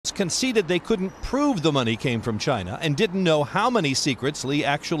conceded they couldn't prove the money came from China and didn't know how many secrets Lee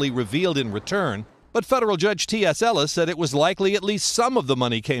actually revealed in return. But federal judge T.S. Ellis said it was likely at least some of the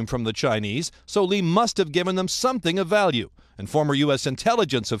money came from the Chinese, so Lee must have given them something of value. And former U.S.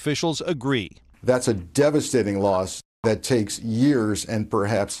 intelligence officials agree. That's a devastating loss that takes years and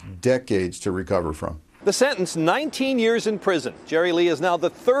perhaps decades to recover from. The sentence, 19 years in prison. Jerry Lee is now the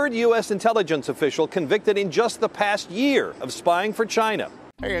third U.S. intelligence official convicted in just the past year of spying for China.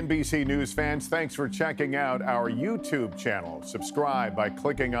 Hey, NBC News fans, thanks for checking out our YouTube channel. Subscribe by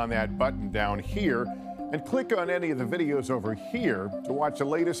clicking on that button down here and click on any of the videos over here to watch the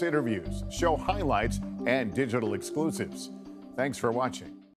latest interviews, show highlights, and digital exclusives. Thanks for watching.